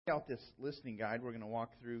Out this listening guide. We're going to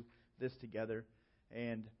walk through this together.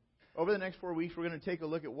 And over the next 4 weeks, we're going to take a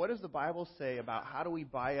look at what does the Bible say about how do we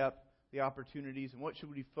buy up the opportunities and what should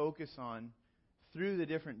we focus on through the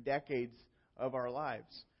different decades of our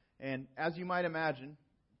lives. And as you might imagine,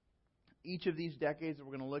 each of these decades that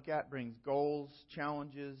we're going to look at brings goals,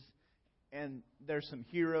 challenges, and there's some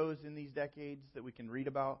heroes in these decades that we can read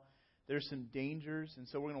about. There's some dangers, and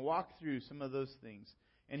so we're going to walk through some of those things.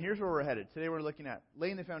 And here's where we're headed. Today we're looking at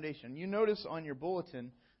laying the foundation. You notice on your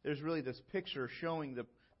bulletin, there's really this picture showing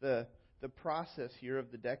the process here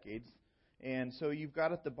of the decades. And so you've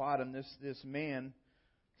got at the bottom this man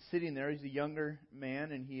sitting there. He's a younger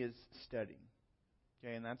man, and he is studying.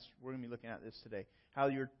 Okay, and we're going to be looking at this today. How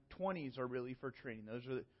your 20s are really for training. Those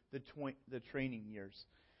are the training years.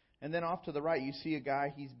 And then off to the right, you see a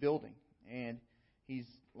guy, he's building. And he's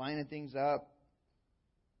lining things up.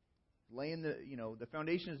 Laying the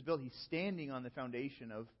foundation is built. He's standing on the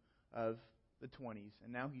foundation of the 20s,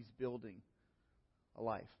 and now he's building a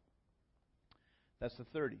life. That's the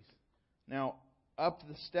 30s. Now, up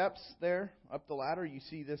the steps there, up the ladder, you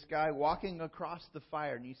see this guy walking across the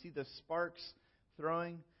fire, and you see the sparks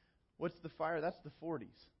throwing. What's the fire? That's the 40s.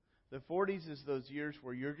 The 40s is those years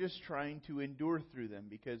where you're just trying to endure through them,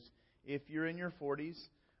 because if you're in your 40s,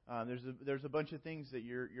 there's a bunch of things that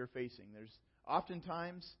you're facing. There's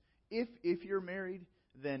oftentimes, if you're married,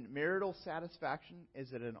 then marital satisfaction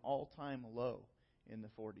is at an all-time low in the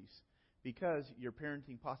 40s because you're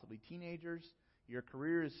parenting possibly teenagers, your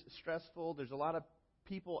career is stressful, there's a lot of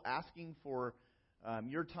people asking for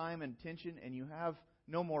your time and attention, and you have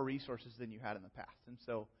no more resources than you had in the past. And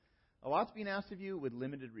so a lot's being asked of you with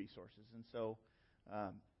limited resources. And so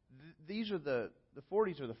these are the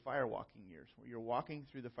 40s are the fire walking years, where you're walking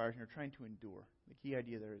through the fires and you're trying to endure. The key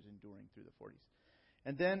idea there is enduring through the 40s.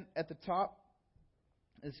 And then at the top,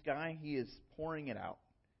 this guy, he is pouring it out.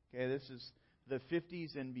 Okay, this is the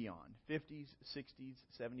 50s and beyond. 50s, 60s,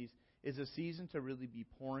 70s is a season to really be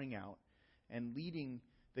pouring out and leading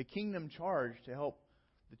the kingdom charge to help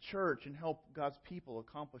the church and help God's people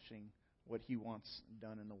accomplishing what He wants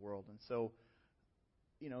done in the world. And so,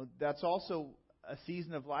 that's also a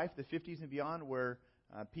season of life, the 50s and beyond, where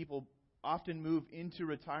people often move into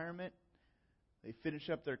retirement. They finish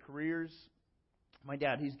up their careers. My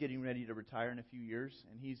dad, he's getting ready to retire in a few years,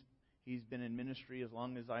 and he's been in ministry as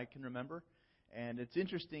long as I can remember. And it's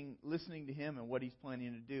interesting listening to him and what he's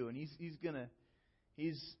planning to do. And it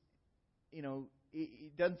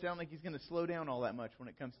doesn't sound like he's going to slow down all that much when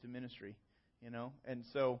it comes to ministry, And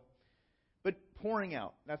so, but pouring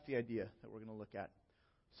out, that's the idea that we're going to look at.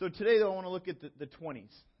 So today, though, I want to look at the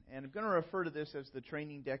 20s. And I'm going to refer to this as the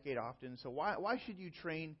training decade often. So why should you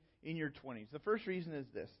train in your 20s? The first reason is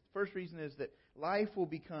this. The first reason is that life will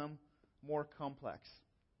become more complex.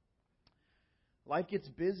 Life gets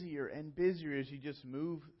busier and busier as you just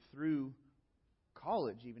move through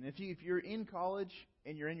college even. If you're in college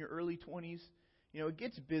and you're in your early 20s, it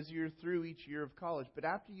gets busier through each year of college. But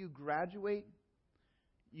after you graduate,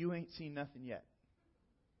 you ain't seen nothing yet.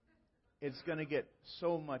 It's going to get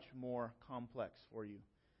so much more complex for you.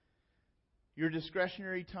 Your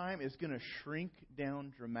discretionary time is going to shrink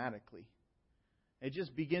down dramatically. It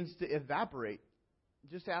just begins to evaporate.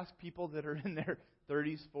 Just ask people that are in their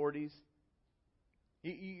 30s, 40s.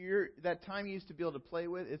 That time you used to be able to play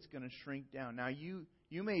with, it's going to shrink down. Now, you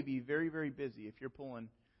may be very, very busy if you're pulling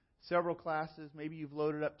several classes. Maybe you've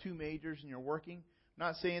loaded up 2 majors and you're working. I'm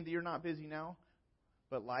not saying that you're not busy now,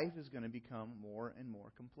 but life is going to become more and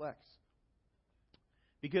more complex.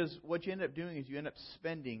 Because what you end up doing is you end up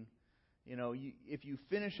spending, if you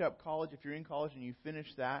finish up college, if you're in college and you finish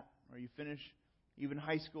that, or you finish even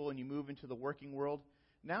high school and you move into the working world,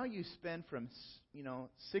 now you spend from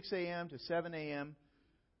 6 a.m. to 7 a.m.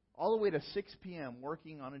 all the way to 6 p.m.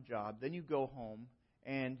 working on a job. Then you go home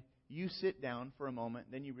and you sit down for a moment.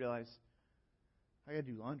 Then you realize, I got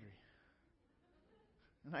to do laundry.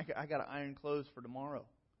 And I got to iron clothes for tomorrow.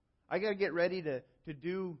 I got to get ready to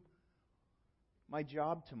do my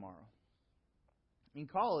job tomorrow. In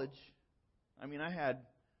college,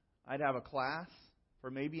 I'd have a class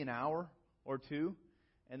for maybe an hour or two,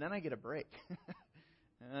 and then I get a break.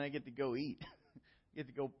 And then I get to go eat. I get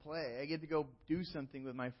to go play. I get to go do something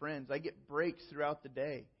with my friends. I get breaks throughout the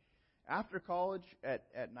day. After college,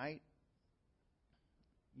 at night,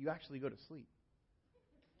 you actually go to sleep.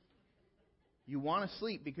 You want to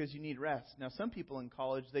sleep because you need rest. Now, some people in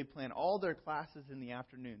college, they plan all their classes in the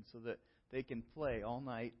afternoon so that they can play all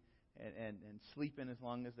night and sleep in as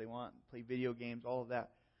long as they want, play video games, all of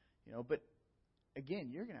that. But again,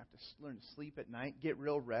 you're going to have to learn to sleep at night, get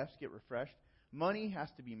real rest, get refreshed. Money has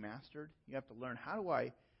to be mastered. You have to learn, how do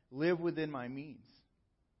I live within my means?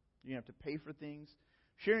 You're going to have to pay for things.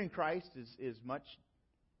 Sharing Christ is much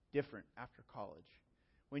different after college.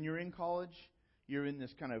 When you're in college, you're in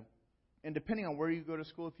this kind of, and depending on where you go to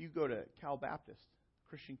school, if you go to Cal Baptist,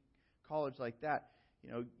 Christian college like that,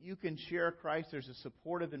 you can share Christ. There's a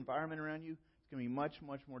supportive environment around you. It's going to be much,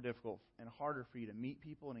 much more difficult and harder for you to meet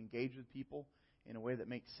people and engage with people in a way that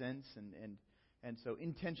makes sense. And so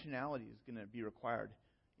intentionality is going to be required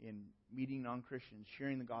in meeting non-Christians,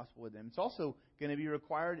 sharing the gospel with them. It's also going to be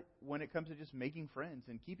required when it comes to just making friends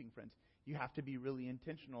and keeping friends. You have to be really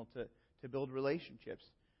intentional to build relationships.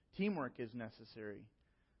 Teamwork is necessary.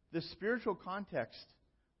 The spiritual context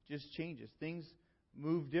just changes. Things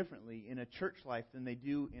move differently in a church life than they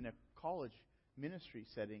do in a college ministry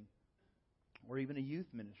setting or even a youth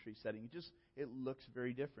ministry setting. It looks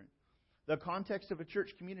very different. The context of a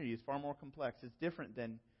church community is far more complex. It's different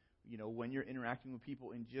than when you're interacting with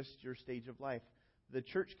people in just your stage of life. The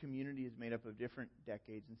church community is made up of different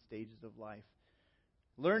decades and stages of life.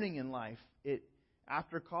 Learning in life,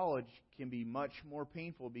 after college, can be much more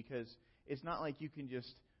painful because it's not like you can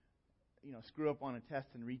just screw up on a test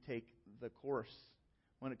and retake the course.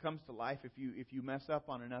 When it comes to life, if you mess up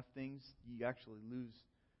on enough things, you actually lose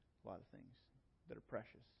a lot of things that are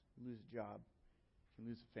precious. You lose a job, you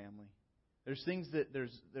can lose a family. There's things that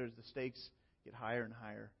there's the stakes get higher and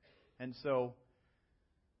higher. And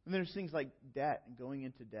there's things like debt and going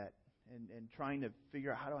into debt and trying to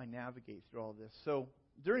figure out how do I navigate through all this. So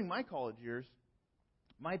during my college years,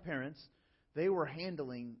 my parents, they were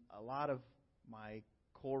handling a lot of my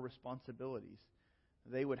core responsibilities.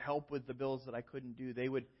 They would help with the bills that I couldn't do. They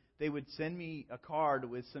would send me a card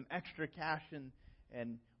with some extra cash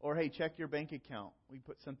or hey, check your bank account. We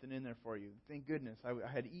put something in there for you. Thank goodness.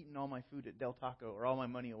 I had eaten all my food at Del Taco, or all my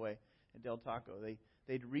money away at Del Taco.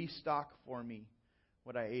 They'd restock for me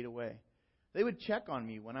what I ate away. They would check on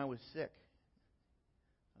me when I was sick.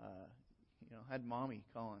 Had mommy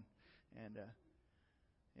calling. And,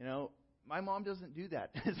 my mom doesn't do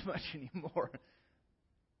that as much anymore.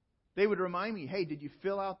 They would remind me, hey, did you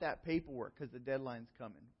fill out that paperwork because the deadline's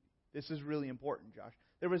coming? This is really important, Josh.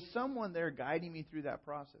 There was someone there guiding me through that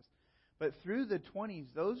process. But through the 20s,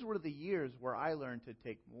 those were the years where I learned to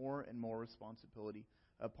take more and more responsibility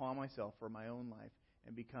upon myself for my own life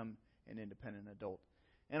and become an independent adult.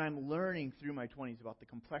 And I'm learning through my 20s about the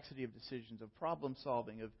complexity of decisions, of problem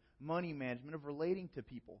solving, of money management, of relating to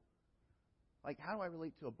people. Like, how do I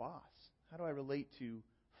relate to a boss? How do I relate to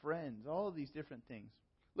friends? All of these different things.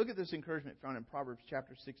 Look at this encouragement found in Proverbs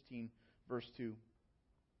chapter 16, verse 2.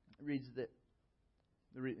 It reads that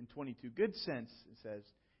in 22, good sense, it says,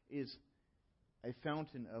 is a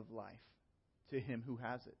fountain of life to him who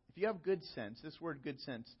has it. If you have good sense, this word good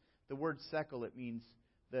sense, the word sekel, it means,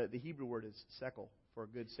 the Hebrew word is sekel for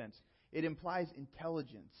good sense. It implies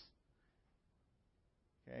intelligence.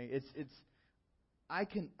 Okay,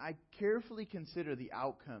 I carefully consider the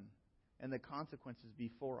outcome and the consequences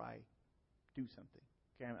before I do something.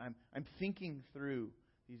 Okay, I'm thinking through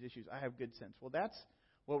these issues. I have good sense. Well, that's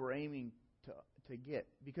what we're aiming to get,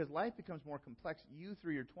 because life becomes more complex. You,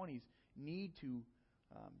 through your 20s, need to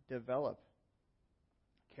develop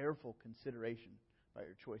careful consideration about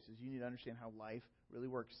your choices. You need to understand how life really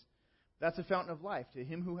works. That's a fountain of life to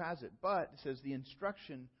him who has it. But, it says, the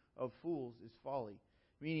instruction of fools is folly.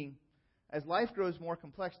 Meaning, as life grows more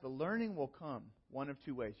complex, the learning will come one of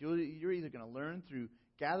two ways. You're either going to learn through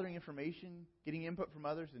gathering information, getting input from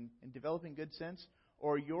others, and developing good sense,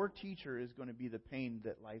 or your teacher is going to be the pain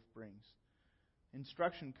that life brings.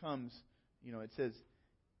 Instruction comes, it says,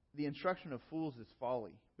 the instruction of fools is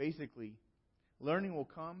folly. Basically, learning will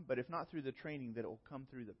come, but if not through the training, that it will come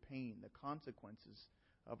through the pain, the consequences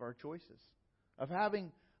of our choices. Of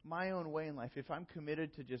having my own way in life. If I'm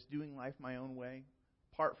committed to just doing life my own way,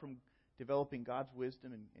 apart from developing God's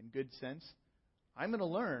wisdom and good sense, I'm going to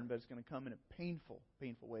learn, but it's going to come in a painful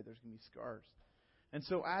way. There's going to be scars. And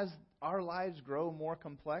so as our lives grow more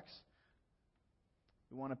complex,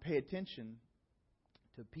 we want to pay attention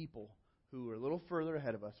to people who are a little further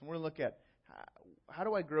ahead of us. And we're going to look at how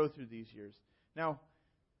do I grow through these years. Now,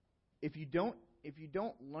 if you don't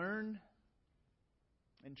learn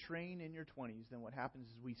and train in your 20s, then what happens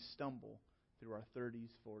is we stumble through our 30s,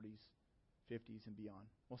 40s, 50s, and beyond.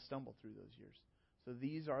 We'll stumble through those years. So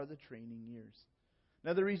these are the training years.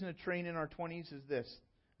 Another reason to train in our 20s is this.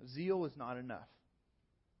 Zeal is not enough.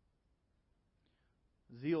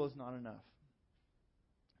 Zeal is not enough.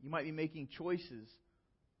 You might be making choices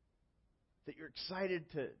that you're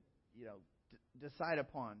excited to, decide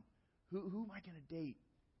upon. Who am I going to date?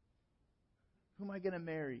 Who am I going to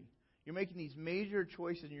marry? You're making these major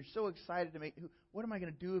choices, and you're so excited to make. What am I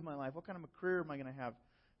going to do with my life? What kind of a career am I going to have?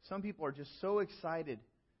 Some people are just so excited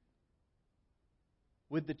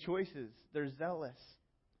with the choices. They're zealous.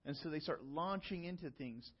 And so they start launching into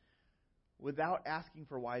things without asking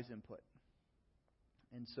for wise input.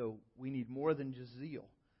 And so we need more than just zeal.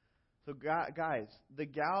 So guys, the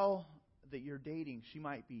gal that you're dating, she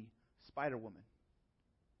might be Spider-Woman.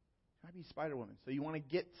 She might be Spider-Woman. So you want to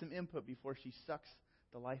get some input before she sucks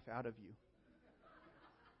the life out of you.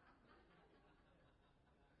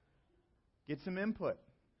 Get some input.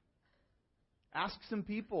 Ask some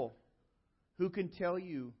people who can tell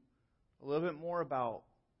you a little bit more about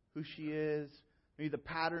who she is, maybe the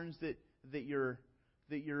patterns that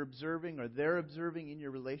you're observing or they're observing in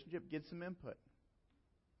your relationship. Get some input.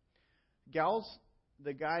 Gals,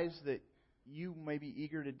 the guys that you may be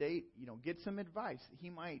eager to date, get some advice. He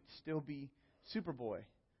might still be Superboy.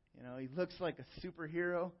 He looks like a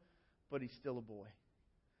superhero, but he's still a boy.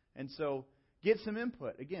 And so get some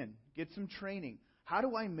input. Again, get some training. How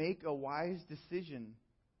do I make a wise decision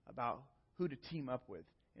about who to team up with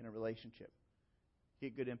in a relationship?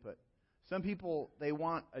 Get good input. Some people, they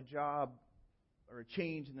want a job or a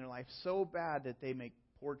change in their life so bad that they make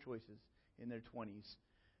poor choices in their 20s.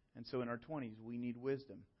 And so in our 20s, we need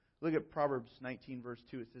wisdom. Look at Proverbs 19, verse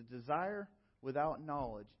 2. It says, desire without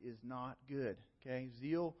knowledge is not good. Okay?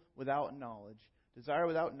 Zeal without knowledge. Desire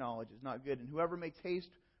without knowledge is not good. And whoever makes haste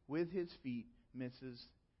with his feet misses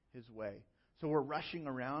his way. So we're rushing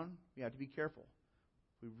around. We have to be careful.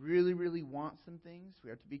 If we really, really want some things, we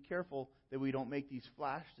have to be careful that we don't make these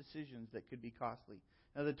flash decisions that could be costly.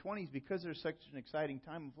 Now the 20s, because there's such an exciting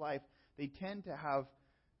time of life, they tend to have,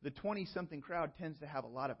 the 20-something crowd tends to have a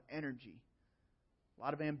lot of energy, a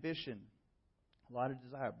lot of ambition, a lot of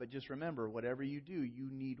desire. But just remember, whatever you do, you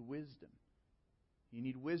need wisdom. You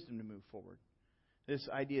need wisdom to move forward. This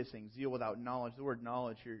idea of saying zeal without knowledge, the word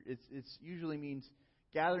knowledge here, it's usually means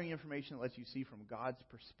gathering information that lets you see from God's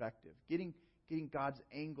perspective, getting God's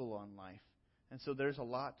angle on life. And so there's a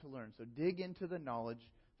lot to learn. So dig into the knowledge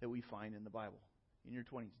that we find in the Bible. In your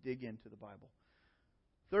 20s, dig into the Bible.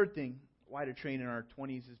 Third thing, why to train in our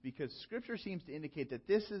 20s is because Scripture seems to indicate that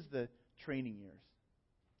this is the training years.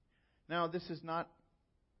 Now, this is not,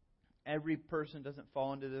 every person doesn't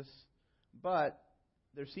fall into this, but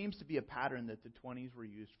there seems to be a pattern that the 20s were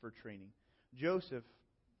used for training. Joseph,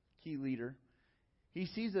 key leader, he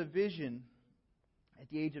sees a vision at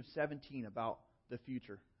the age of 17 about the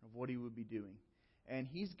future of what he would be doing. And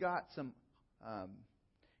he's got some,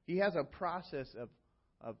 he has a process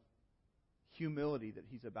of humility that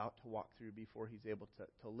he's about to walk through before he's able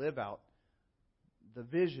to live out the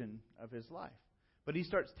vision of his life. But he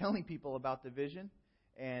starts telling people about the vision,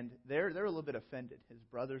 and they're a little bit offended. His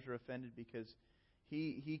brothers are offended because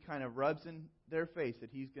he kind of rubs in their face that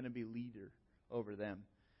he's going to be leader over them.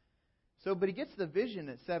 So, but he gets the vision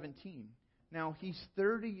at 17. Now, he's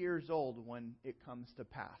 30 years old when it comes to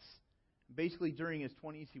pass. Basically, during his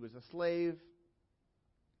 20s, he was a slave.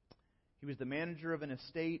 He was the manager of an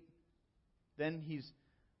estate. Then he's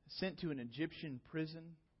sent to an Egyptian prison.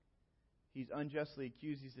 He's unjustly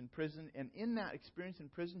accused. He's in prison. And in that experience in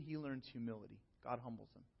prison, he learns humility. God humbles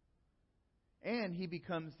him. And he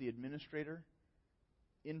becomes the administrator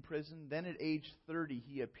in prison. Then at age 30,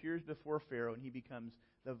 he appears before Pharaoh and he becomes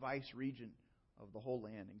the vice regent of the whole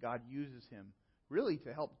land. And God uses him really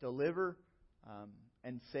to help deliver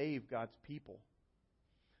and save God's people.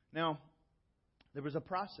 Now, there was a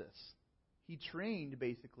process. He trained,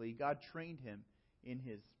 basically, God trained him in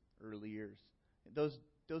his early years. Those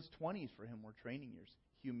 20s for him were training years.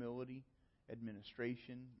 Humility,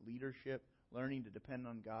 administration, leadership, learning to depend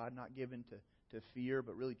on God, not given to fear,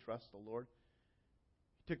 but really trust the Lord.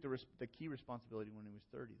 He took the key responsibility when he was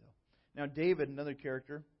 30, though. Now, David, another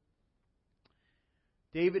character.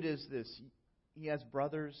 David is this. He has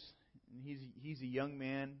brothers. And he's a young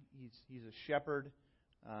man. He's a shepherd.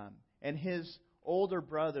 And his older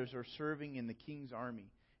brothers are serving in the king's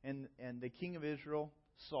army. And the king of Israel,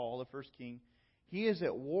 Saul, the first king, he is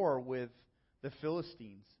at war with the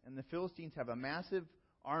Philistines. And the Philistines have a massive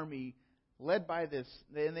army led by this,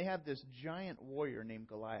 and they have this giant warrior named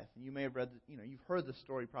Goliath. And you may have read, you've heard the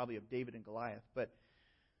story probably of David and Goliath. But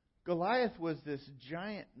Goliath was this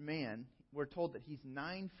giant man. We're told that he's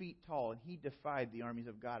 9 feet tall, and he defied the armies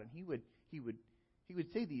of God. And he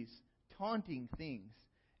would say these taunting things.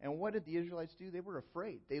 And what did the Israelites do? They were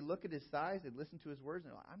afraid. They look at his size, they listen to his words,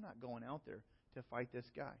 and they're like, I'm not going out there to fight this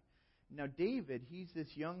guy. Now David, he's this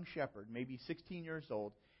young shepherd, maybe 16 years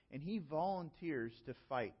old, and he volunteers to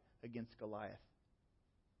fight against Goliath.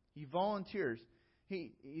 He volunteers.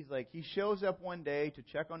 He shows up one day to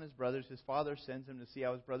check on his brothers. His father sends him to see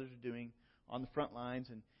how his brothers are doing on the front lines.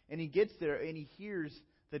 And he gets there and he hears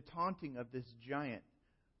the taunting of this giant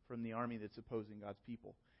from the army that's opposing God's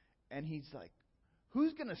people. And he's like,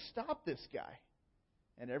 who's going to stop this guy?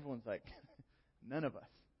 And everyone's like, none of us.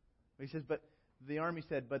 He says, but the army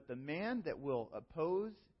said, but the man that will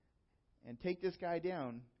oppose and take this guy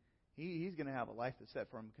down, he's going to have a life that's set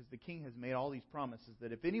for him, because the king has made all these promises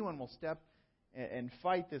that if anyone will step and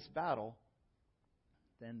fight this battle,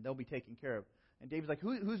 then they'll be taken care of. And David's like,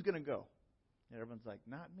 who's going to go? And everyone's like,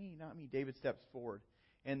 not me, not me. David steps forward.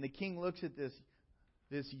 And the king looks at this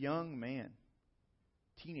young man,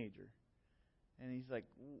 teenager, and he's like,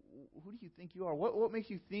 who do you think you are? What makes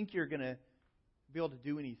you think you're going to be able to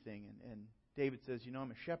do anything? And David says,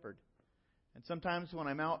 I'm a shepherd. And sometimes when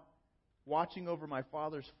I'm out watching over my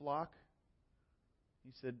father's flock,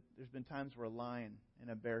 he said, there's been times where a lion and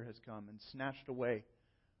a bear has come and snatched away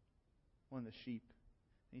one of the sheep.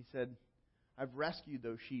 And he said, I've rescued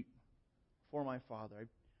those sheep for my father.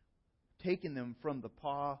 I've taken them from the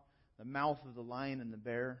mouth of the lion and the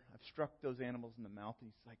bear. I've struck those animals in the mouth. And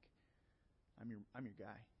he's like, I'm your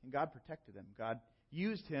guy. And God protected him. God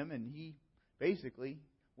used him, and he basically,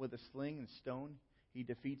 with a sling and stone, he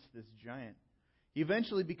defeats this giant. He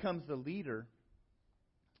eventually becomes the leader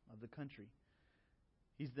of the country.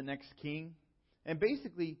 He's the next king. And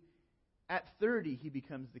basically, at 30, he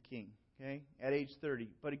becomes the king. Okay? At age 30.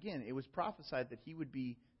 But again, it was prophesied that he would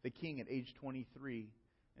be the king at age 23.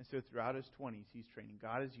 And so throughout his 20s, he's training.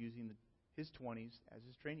 God is using his 20s as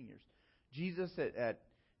his training years. Jesus,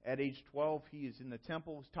 at age 12, he is in the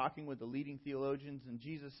temple talking with the leading theologians, and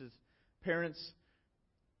Jesus' parents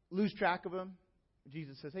lose track of him.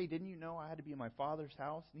 Jesus says, hey, didn't you know I had to be in my Father's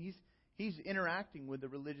house? And he's interacting with the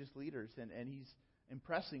religious leaders, and he's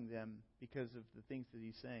impressing them because of the things that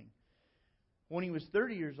he's saying. When he was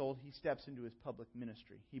 30 years old, he steps into his public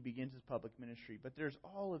ministry. He begins his public ministry. But there's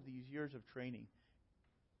all of these years of training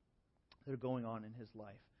that are going on in his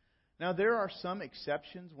life. Now, there are some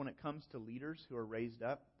exceptions when it comes to leaders who are raised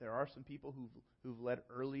up. There are some people who've led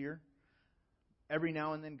earlier. Every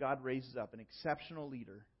now and then, God raises up an exceptional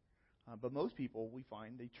leader. But most people, we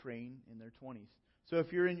find, they train in their 20s. So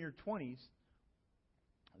if you're in your 20s,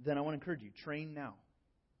 then I want to encourage you, train now.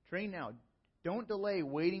 Train now. Don't delay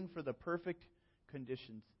waiting for the perfect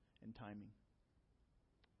conditions and timing.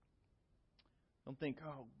 Don't think,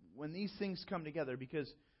 when these things come together,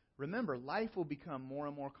 because remember, life will become more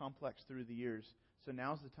and more complex through the years. So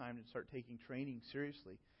now's the time to start taking training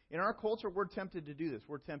seriously. In our culture, we're tempted to do this.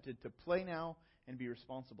 We're tempted to play now and be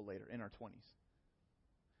responsible later in our 20s.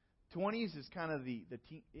 20s is kind of the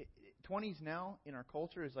 20s now in our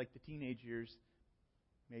culture is like the teenage years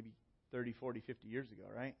maybe 30, 40, 50 years ago,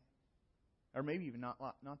 right? Or maybe even not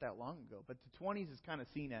that long ago. But the 20s is kind of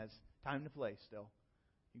seen as time to play still.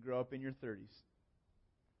 You grow up in your 30s.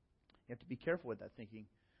 You have to be careful with that thinking.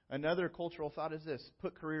 Another cultural thought is this: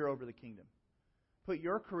 put career over the kingdom. Put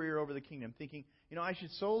your career over the kingdom, thinking, I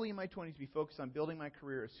should solely in my 20s be focused on building my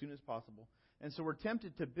career as soon as possible. And so we're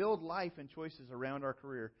tempted to build life and choices around our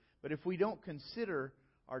career. But if we don't consider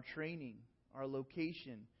our training, our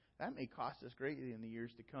location, that may cost us greatly in the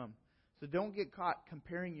years to come. So don't get caught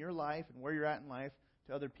comparing your life and where you're at in life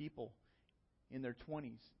to other people in their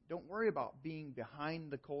 20s. Don't worry about being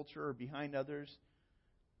behind the culture or behind others.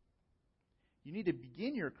 You need to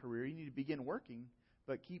begin your career, you need to begin working,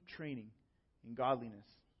 but keep training in godliness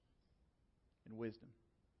and wisdom.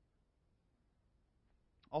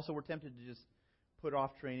 Also, we're tempted to just put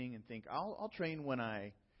off training and think, I'll train when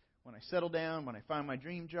I settle down, when I find my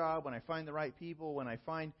dream job, when I find the right people, when I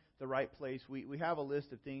find the right place. We have a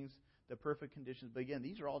list of things, the perfect conditions. But again,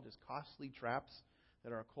 these are all just costly traps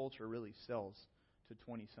that our culture really sells to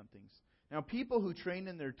 20-somethings. Now, people who train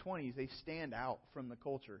in their 20s, they stand out from the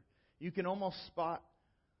culture. You can almost spot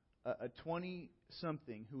a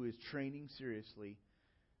 20-something who is training seriously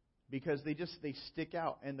because they stick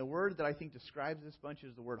out. And the word that I think describes this bunch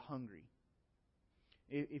is the word hungry.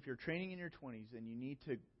 If you're training in your 20s, then you need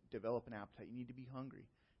to develop an appetite. You need to be hungry.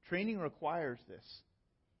 Training requires this,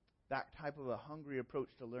 that type of a hungry approach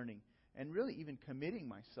to learning, and really even committing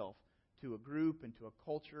myself to a group and to a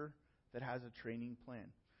culture that has a training plan.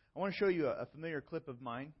 I want to show you a familiar clip of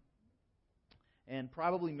mine, and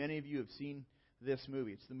probably many of you have seen this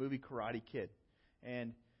movie. It's the movie Karate Kid.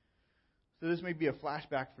 And so this may be a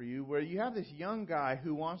flashback for you, where you have this young guy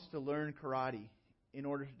who wants to learn karate in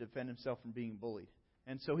order to defend himself from being bullied.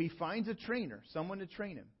 And so he finds a trainer, someone to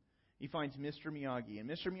train him. He finds Mr. Miyagi. And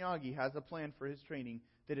Mr. Miyagi has a plan for his training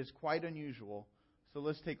that is quite unusual. So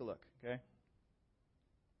let's take a look, okay?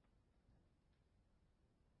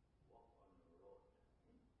 Walk on the road.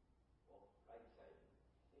 Walk right side,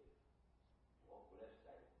 safe. Walk left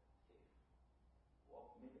side, safe.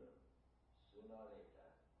 Walk middle. Sooner or later,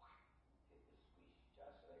 take a squish, just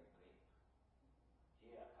like grape.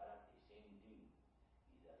 Here, karate, same thing.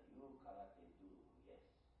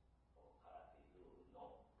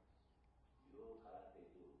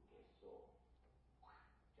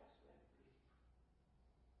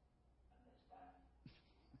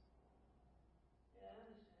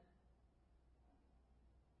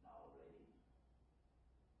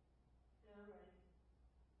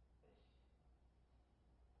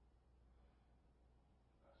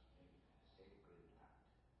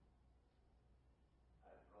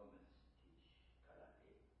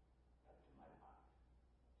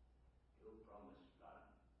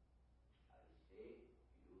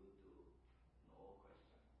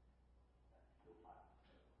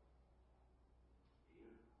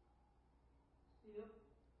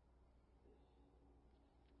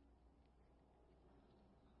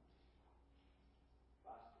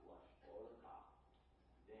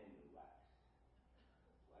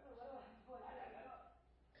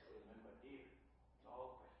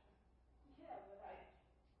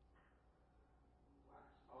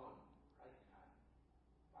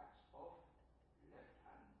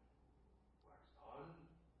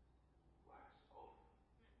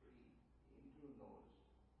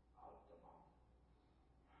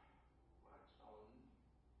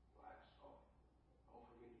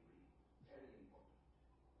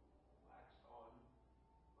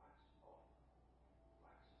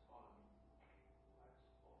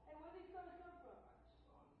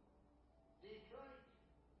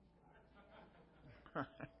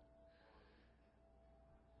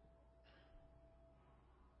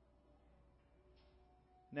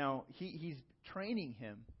 Now, he's training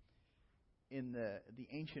him in the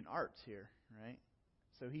ancient arts here, right?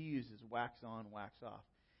 So he uses wax on, wax off.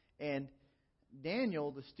 And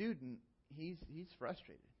Daniel, the student, he's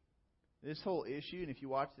frustrated. This whole issue, and if you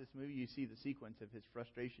watch this movie, you see the sequence of his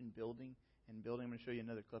frustration building and building. I'm going to show you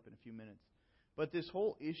another clip in a few minutes. But this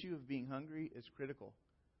whole issue of being hungry is critical.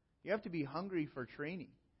 You have to be hungry for training.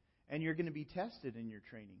 And you're going to be tested in your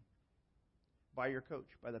training by your coach,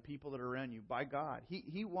 by the people that are around you, by God.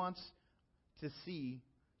 He wants to see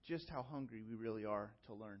just how hungry we really are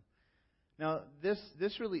to learn. Now,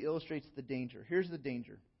 this really illustrates the danger. Here's the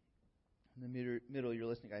danger. In the middle of your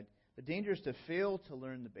listening guide. The danger is to fail to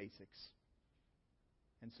learn the basics.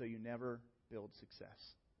 And so you never build success.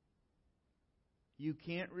 You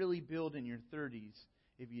can't really build in your 30s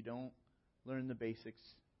if you don't learn the basics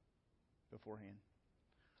beforehand.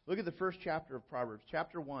 Look at the first chapter of Proverbs,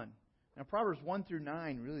 chapter 1. Now, Proverbs 1 through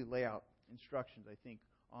 9 really lay out instructions, I think,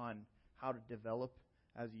 on how to develop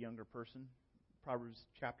as a younger person. Proverbs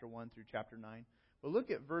chapter 1 through chapter 9. But look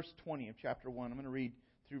at verse 20 of chapter 1. I'm going to read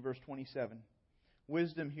through verse 27.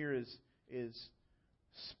 Wisdom here is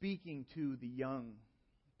speaking to the young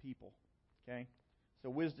people. Okay? So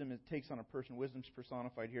wisdom takes on a person. Wisdom's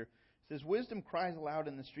personified here. It says, wisdom cries aloud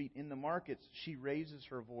in the street. In the markets, she raises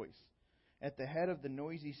her voice. At the head of the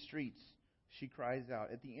noisy streets, she cries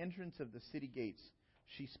out. At the entrance of the city gates,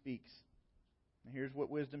 she speaks. And here's what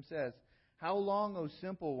wisdom says. How long, O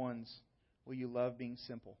simple ones, will you love being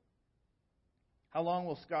simple? How long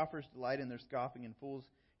will scoffers delight in their scoffing and fools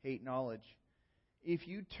hate knowledge? If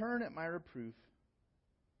you turn at my reproof,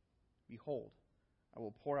 behold, I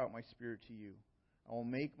will pour out my spirit to you. I will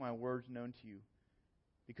make my words known to you.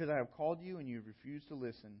 Because I have called you and you have refused to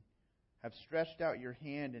listen, have stretched out your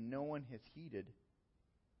hand and no one has heeded,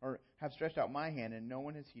 or have stretched out my hand and no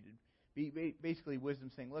one has heeded. Basically,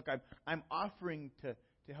 wisdom saying, look, I'm offering to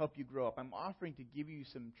help you grow up. I'm offering to give you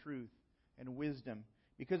some truth and wisdom.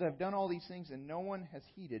 Because I've done all these things and no one has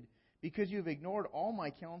heeded, because you have ignored all my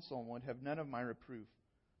counsel and would have none of my reproof,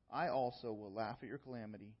 I also will laugh at your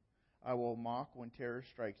calamity. I will mock when terror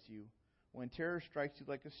strikes you. When terror strikes you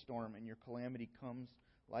like a storm and your calamity comes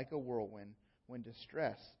like a whirlwind, when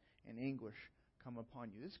distress and anguish come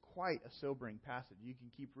upon you. This is quite a sobering passage. You can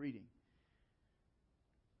keep reading.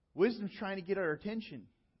 Wisdom's trying to get our attention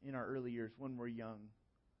in our early years when we're young.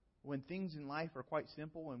 When things in life are quite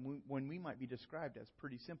simple and when we might be described as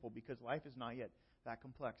pretty simple because life is not yet that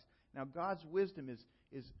complex. Now God's wisdom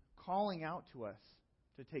is calling out to us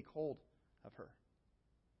to take hold of her,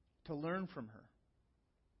 to learn from her.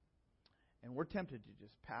 And we're tempted to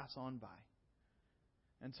just pass on by.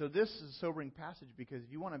 And so this is a sobering passage because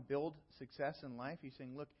if you want to build success in life, he's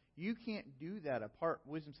saying, look, you can't do that apart.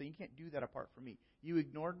 Wisdom saying, you can't do that apart from me. You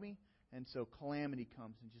ignored me, and so calamity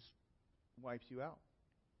comes and just wipes you out.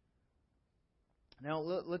 Now,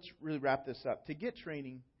 let's really wrap this up. To get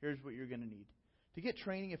training, here's what you're going to need. To get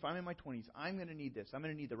training, if I'm in my 20s, I'm going to need this. I'm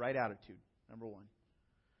going to need the right attitude, number one.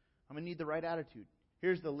 I'm going to need the right attitude.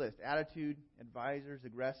 Here's the list. Attitude, advisors,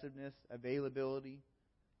 aggressiveness, availability,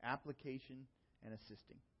 application, and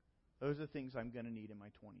assisting. Those are things I'm going to need in my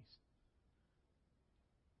 20s.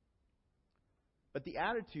 But the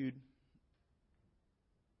attitude,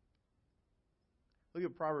 look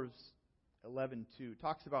at Proverbs 11:2.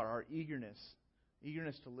 Talks about our eagerness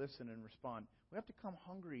to listen and respond. We have to come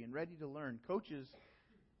hungry and ready to learn. Coaches,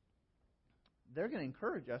 they're going to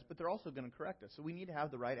encourage us, but they're also going to correct us. So we need to have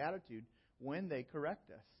the right attitude when they correct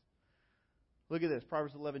us. Look at this,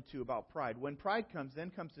 Proverbs 11:2 about pride. When pride comes,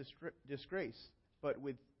 then comes disgrace. But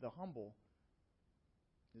with the humble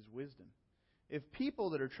is wisdom. If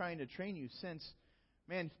people that are trying to train you sense,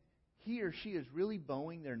 man, he or she is really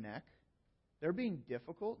bowing their neck, they're being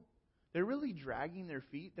difficult, they're really dragging their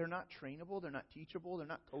feet, they're not trainable, they're not teachable, they're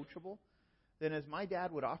not coachable, then as my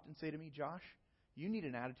dad would often say to me, Josh, you need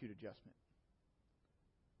an attitude adjustment.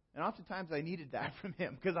 And oftentimes I needed that from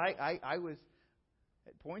him because I was,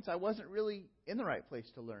 at points, I wasn't really in the right place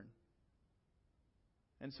to learn.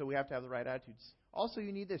 And so we have to have the right attitudes. Also,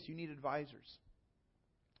 you need this. You need advisors.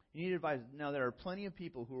 You need advisors. Now, there are plenty of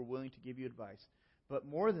people who are willing to give you advice. But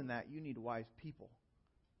more than that, you need wise people.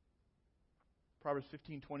 Proverbs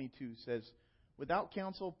 15:22 says, without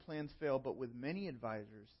counsel, plans fail, but with many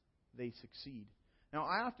advisors, they succeed. Now,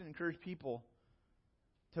 I often encourage people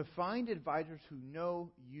to find advisors who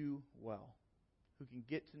know you well, who can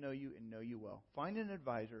get to know you and know you well. Find an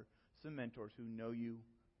advisor, some mentors who know you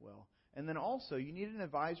well. And then also, you need an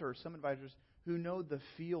advisor or some advisors who know the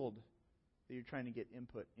field that you're trying to get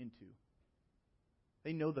input into.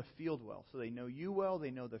 They know the field well. So they know you well,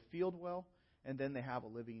 they know the field well, and then they have a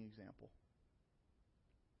living example.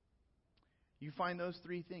 You find those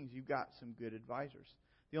three things, you've got some good advisors.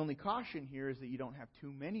 The only caution here is that you don't have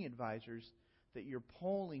too many advisors, that you're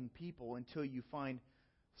polling people until you find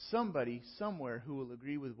somebody somewhere who will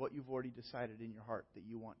agree with what you've already decided in your heart that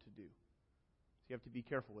you want to do. So you have to be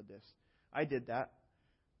careful with this. I did that.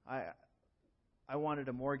 I wanted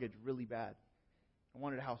a mortgage really bad. I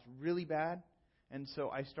wanted a house really bad, and so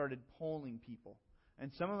I started polling people.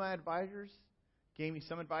 And some of my advisors gave me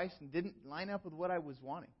some advice and didn't line up with what I was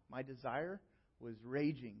wanting. My desire was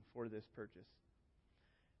raging for this purchase.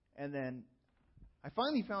 And then I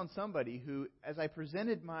finally found somebody who, as I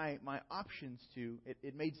presented my options to,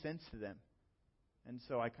 it made sense to them. And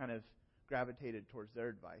so I kind of gravitated towards their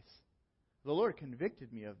advice. The Lord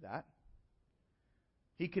convicted me of that.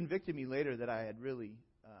 He convicted me later that I had really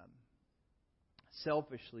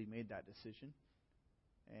selfishly made that decision.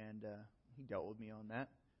 And He dealt with me on that.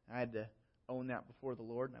 I had to own that before the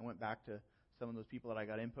Lord. And I went back to some of those people that I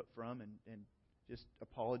got input from and just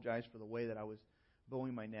apologized for the way that I was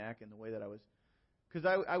bowing my neck and the way that I was... Because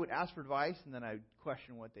I would ask for advice and then I would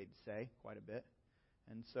question what they'd say quite a bit.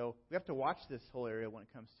 And so we have to watch this whole area when it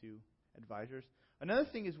comes to advisors. Another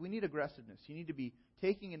thing is we need aggressiveness. You need to be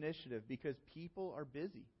taking initiative because people are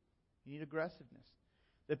busy. You need aggressiveness.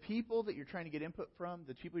 The people that you're trying to get input from,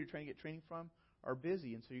 the people you're trying to get training from, are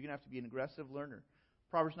busy. And so you're going to have to be an aggressive learner.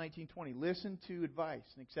 Proverbs 19:20, listen to advice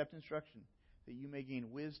and accept instruction that you may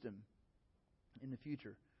gain wisdom in the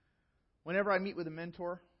future. Whenever I meet with a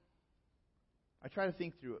mentor, I try to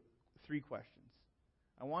think through 3 questions.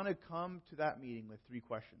 I want to come to that meeting with 3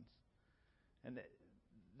 questions. And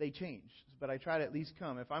they change, but I try to at least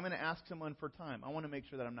come. If I'm going to ask someone for time, I want to make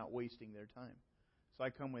sure that I'm not wasting their time. So I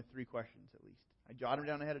come with 3 questions at least. I jot them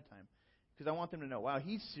down ahead of time because I want them to know, wow,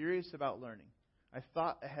 he's serious about learning. I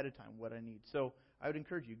thought ahead of time what I need. So I would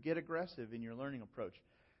encourage you, get aggressive in your learning approach.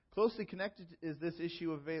 Closely connected is this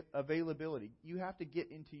issue of availability. You have to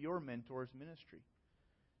get into your mentor's ministry.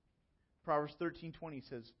 Proverbs 13:20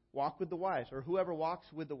 says, walk with the wise, or whoever walks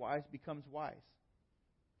with the wise becomes wise.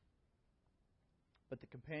 But the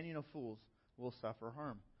companion of fools will suffer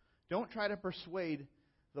harm. Don't try to persuade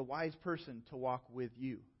the wise person to walk with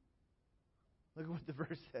you. Look at what the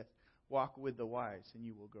verse says. Walk with the wise, and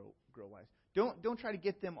you will grow wise. Don't try to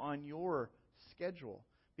get them on your schedule,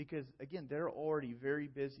 because, again, they're already very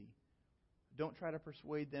busy. Don't try to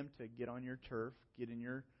persuade them to get on your turf, get in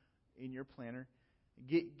your planner.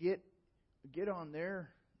 Get on their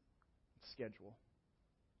schedule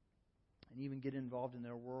and even get involved in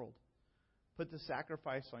their world. Put the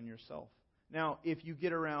sacrifice on yourself. Now, if you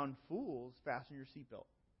get around fools, fasten your seatbelt.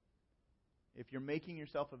 If you're making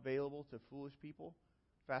yourself available to foolish people,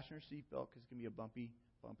 fasten your seatbelt because it's going to be a bumpy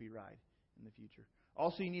ride in the future.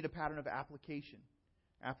 Also, you need a pattern of application.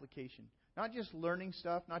 Not just learning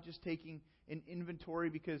stuff, not just taking an inventory,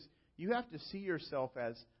 because you have to see yourself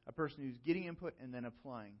as a person who's getting input and then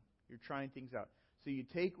applying. You're trying things out. So you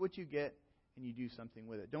take what you get and you do something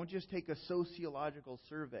with it. Don't just take a sociological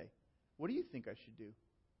survey. What do you think I should do?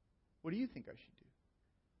 What do you think I should do?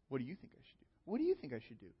 What do you think I should do? What do you think I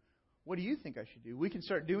should do? What do you think I should do? We can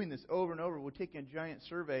start doing this over and over. We'll take a giant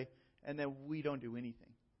survey and then we don't do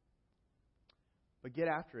anything. But get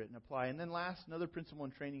after it and apply. And then last, another principle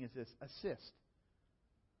in training is this: assist.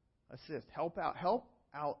 Help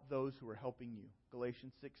out those who are helping you.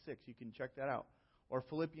 Galatians 6:6. You can check that out. Or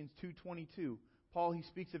Philippians 2:22. Paul, he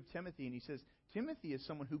speaks of Timothy and he says, Timothy is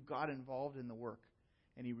someone who got involved in the work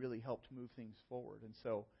and he really helped move things forward. And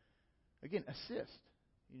so, again, assist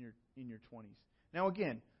in your 20s. Now,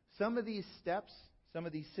 again, some of these steps, some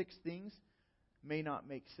of these 6 things may not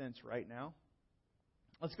make sense right now.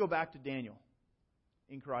 Let's go back to Daniel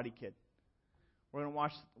in Karate Kid. We're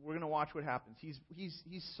going to watch what happens.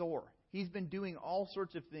 He's sore. He's been doing all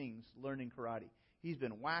sorts of things learning karate. He's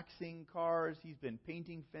been waxing cars, he's been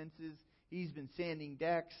painting fences, he's been sanding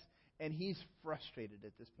decks, and he's frustrated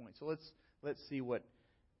at this point. So let's see what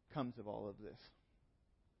comes of all of this.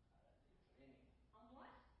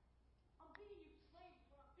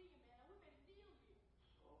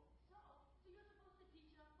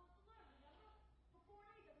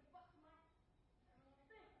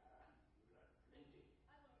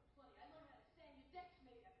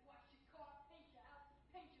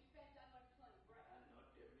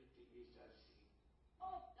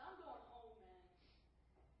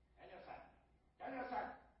 Daniel-san!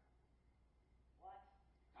 What?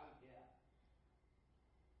 Come here.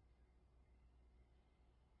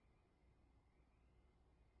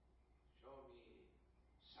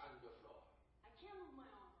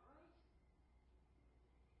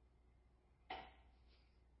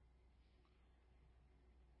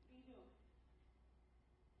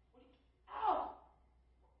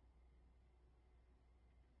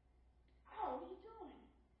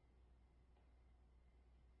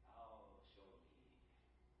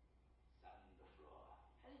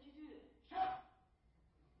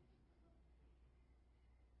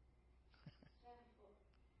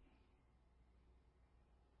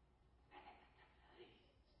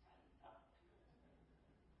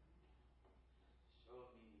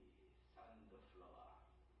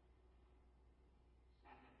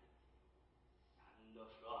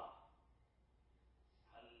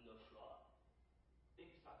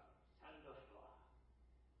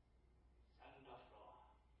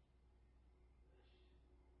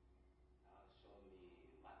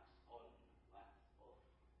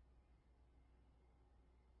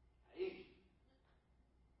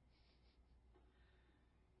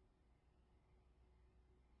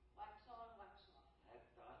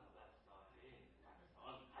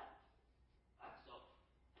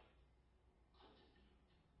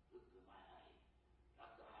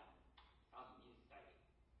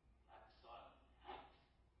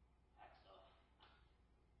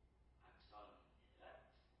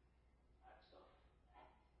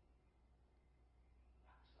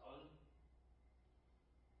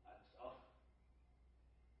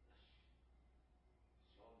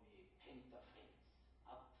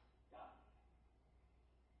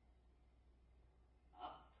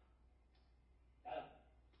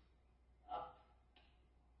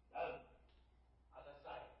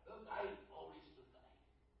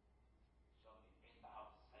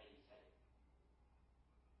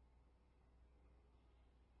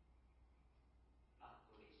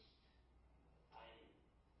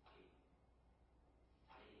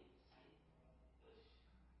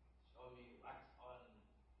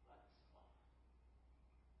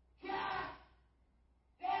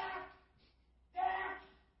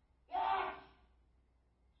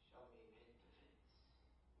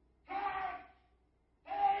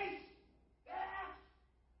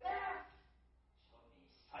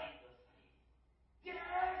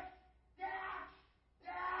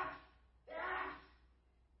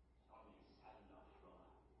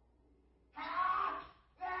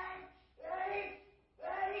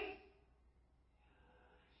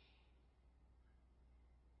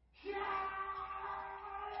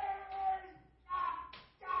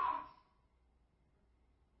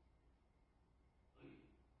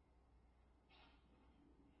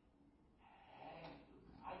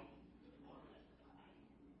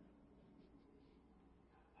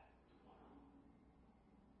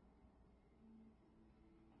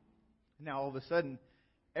 Now all of a sudden,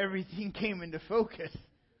 everything came into focus.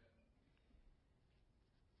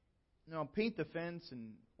 Now, paint the fence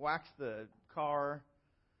and wax the car.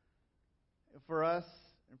 For us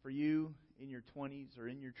and for you in your 20s or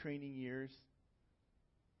in your training years,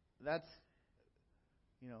 that's,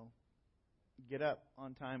 get up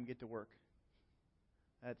on time, get to work.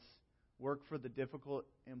 That's work for the difficult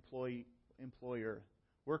employer.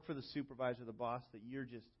 Work for the supervisor, the boss, that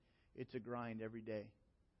it's a grind every day.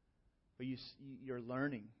 But you're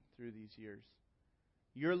learning through these years.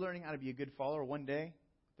 You're learning how to be a good follower. One day,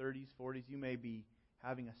 30s, 40s, you may be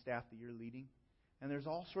having a staff that you're leading. And there's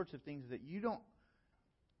all sorts of things that you don't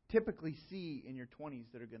typically see in your 20s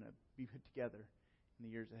that are going to be put together in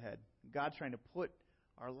the years ahead. God's trying to put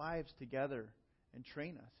our lives together and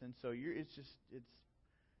train us. And so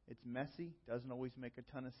it's messy. Doesn't always make a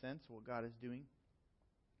ton of sense what God is doing.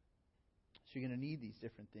 So you're going to need these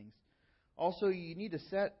different things. Also, you need to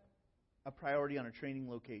set a priority on a training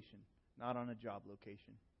location, not on a job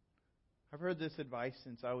location. I've heard this advice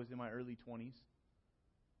since I was in my early 20s.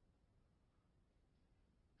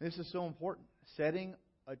 This is so important. Setting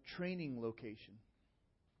a training location.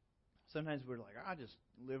 Sometimes we're like, just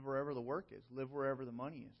live wherever the work is, live wherever the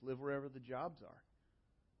money is, live wherever the jobs are.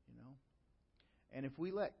 And if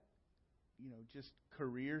we let, just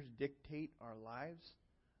careers dictate our lives,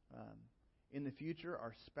 in the future,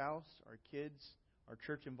 our spouse, our kids, our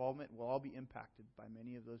church involvement will all be impacted by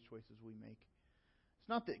many of those choices we make. It's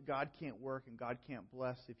not that God can't work and God can't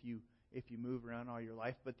bless if you move around all your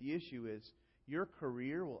life, but the issue is your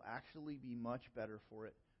career will actually be much better for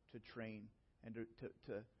it to train and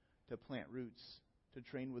to plant roots, to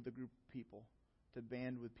train with a group of people, to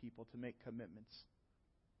band with people, to make commitments.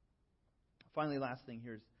 Finally, last thing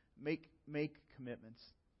here is make commitments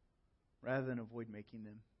rather than avoid making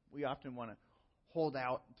them. We often want to hold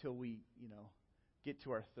out until we, get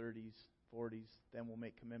to our 30s, 40s, then we'll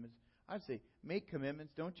make commitments. I'd say make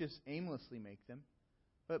commitments. Don't just aimlessly make them,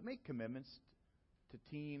 but make commitments to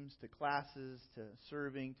teams, to classes, to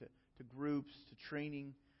serving, to groups, to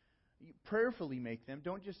training. You prayerfully make them.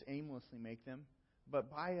 Don't just aimlessly make them,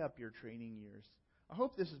 but buy up your training years. I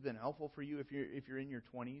hope this has been helpful for you if you're in your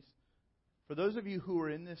 20s. For those of you who are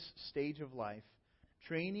in this stage of life,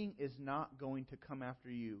 training is not going to come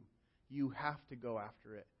after you. You have to go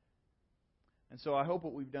after it. And so I hope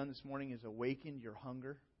what we've done this morning is awakened your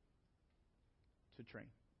hunger to train.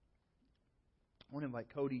 I want to invite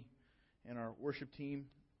Cody and our worship team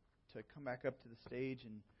to come back up to the stage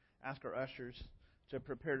and ask our ushers to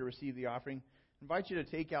prepare to receive the offering. I invite you to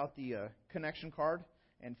take out the connection card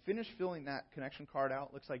and finish filling that connection card out.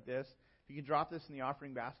 It looks like this. If you can drop this in the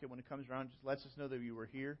offering basket when it comes around, just lets us know that you were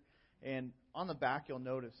here. And on the back, you'll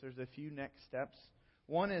notice there's a few next steps.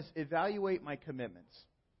 One is evaluate my commitments.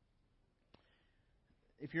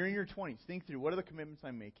 If you're in your 20s, think through, what are the commitments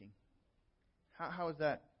I'm making? How is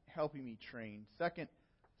that helping me train? Second,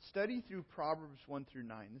 study through Proverbs 1 through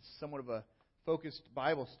 9. This is somewhat of a focused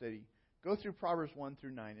Bible study. Go through Proverbs 1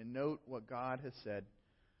 through 9 and note what God has said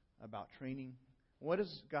about training. What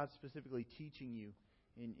is God specifically teaching you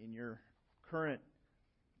in your current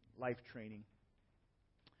life training?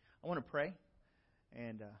 I want to pray,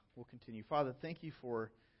 and we'll continue. Father, thank you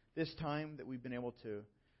for this time that we've been able to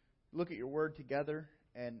look at your word together,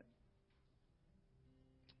 and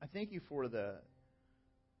I thank you for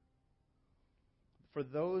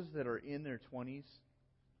those that are in their 20s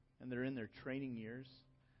and they're in their training years.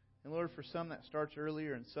 And Lord, for some that starts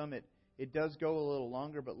earlier and some it does go a little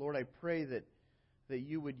longer, but Lord, I pray that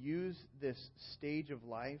you would use this stage of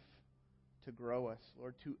life to grow us,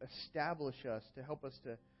 Lord, to establish us, to help us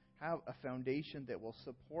to have a foundation that will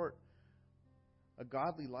support a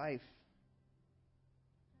godly life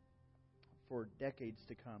for decades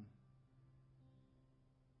to come.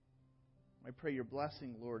 I pray your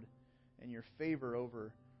blessing, Lord, and your favor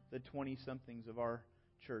over the 20-somethings of our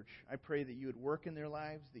church. I pray that you would work in their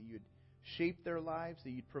lives, that you would shape their lives,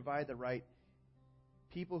 that you'd provide the right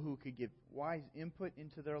people who could give wise input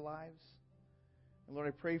into their lives. And Lord,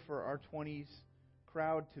 I pray for our 20s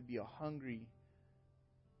crowd to be a hungry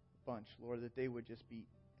bunch, Lord, that they would just be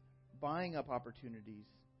buying up opportunities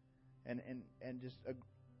and just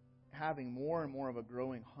having more and more of a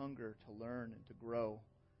growing hunger to learn and to grow.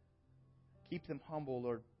 Keep them humble,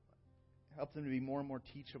 Lord. Help them to be more and more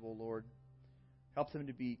teachable, Lord. Help them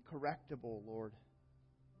to be correctable, Lord.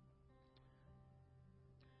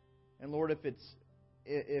 And Lord, if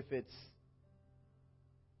it's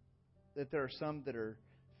that there are some that are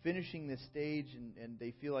finishing this stage and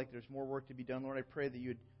they feel like there's more work to be done, Lord, I pray that you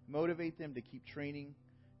would motivate them to keep training,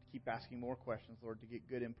 to keep asking more questions, Lord, to get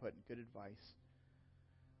good input and good advice.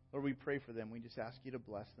 Lord, we pray for them. We just ask you to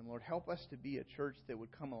bless them. Lord, help us to be a church that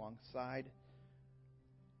would come alongside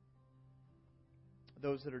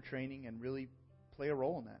those that are training and really play a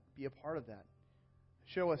role in that, be a part of that.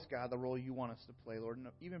 Show us, God, the role you want us to play, Lord, and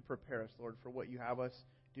even prepare us, Lord, for what you have us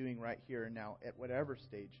doing right here and now at whatever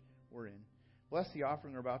stage we're in. Bless the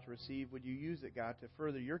offering we're about to receive. Would you use it, God, to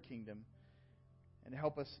further your kingdom and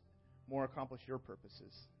help us more accomplish your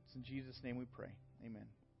purposes? It's in Jesus' name we pray.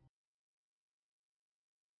 Amen.